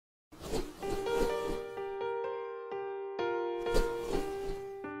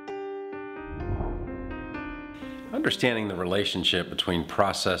Understanding the relationship between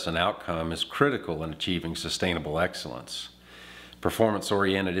process and outcome is critical in achieving sustainable excellence.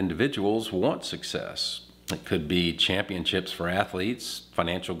 Performance-oriented individuals want success. It could be championships for athletes,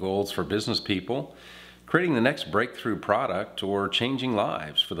 financial goals for business people, creating the next breakthrough product, or changing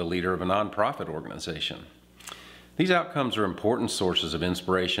lives for the leader of a nonprofit organization. These outcomes are important sources of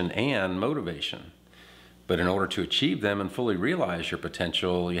inspiration and motivation. But in order to achieve them and fully realize your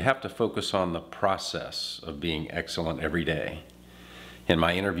potential, you have to focus on the process of being excellent every day. In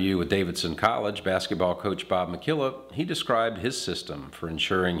my interview with Davidson College basketball coach Bob McKillop, he described his system for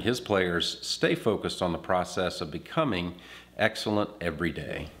ensuring his players stay focused on the process of becoming excellent every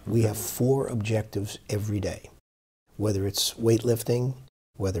day. We have 4 objectives every day, whether it's weightlifting,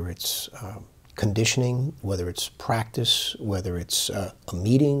 whether it's conditioning, whether it's practice, whether it's a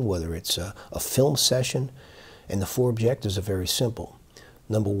meeting, whether it's a film session. And the 4 objectives are very simple.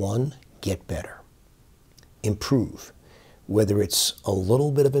 Number 1, get better, improve. Whether it's a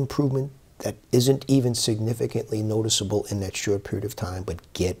little bit of improvement that isn't even significantly noticeable in that short period of time,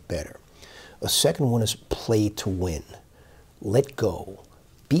 but get better. A second one is play to win. Let go.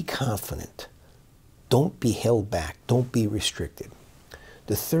 Be confident. Don't be held back. Don't be restricted.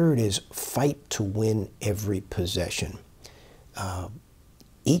 The third is fight to win every possession.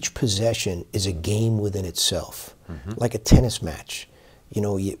 Each possession is a game within itself, like a tennis match. You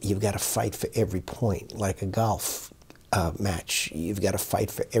know, you've got to fight for every point. Like a golf match, you've got to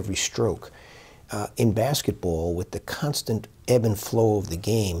fight for every stroke. In basketball, with the constant ebb and flow of the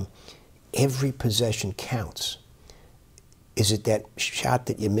game, every possession counts. Is it that shot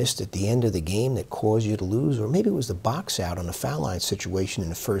that you missed at the end of the game that caused you to lose? Or maybe it was the box out on the foul line situation in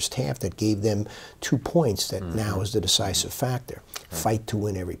the first half that gave them 2 points that now is the decisive factor. Fight to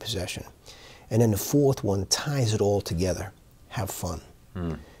win every possession. And then the fourth one ties it all together. Have fun.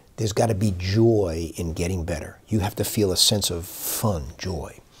 There's got to be joy in getting better. You have to feel a sense of fun,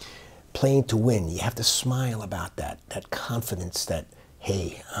 joy. Playing to win, you have to smile about that confidence that,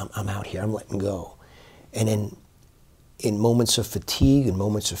 hey, I'm out here, I'm letting go. And then in moments of fatigue, in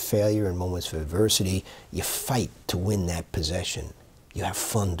moments of failure, in moments of adversity, you fight to win that possession. You have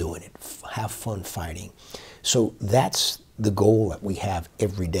fun doing it. Have fun fighting. So that's the goal that we have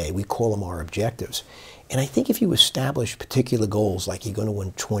every day. We call them our objectives. And I think if you establish particular goals, like you're going to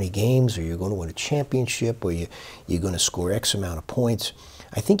win 20 games, or you're going to win a championship, or you're going to score X amount of points,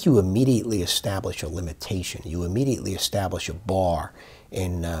 I think you immediately establish a limitation. You immediately establish a bar.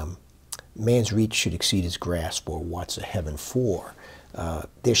 And man's reach should exceed his grasp, or what's a heaven for.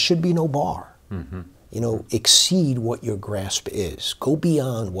 There should be no bar. You know, exceed what your grasp is. Go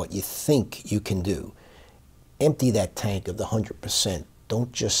beyond what you think you can do. Empty that tank of the 100%.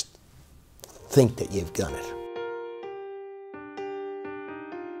 Don't just think that you've done it.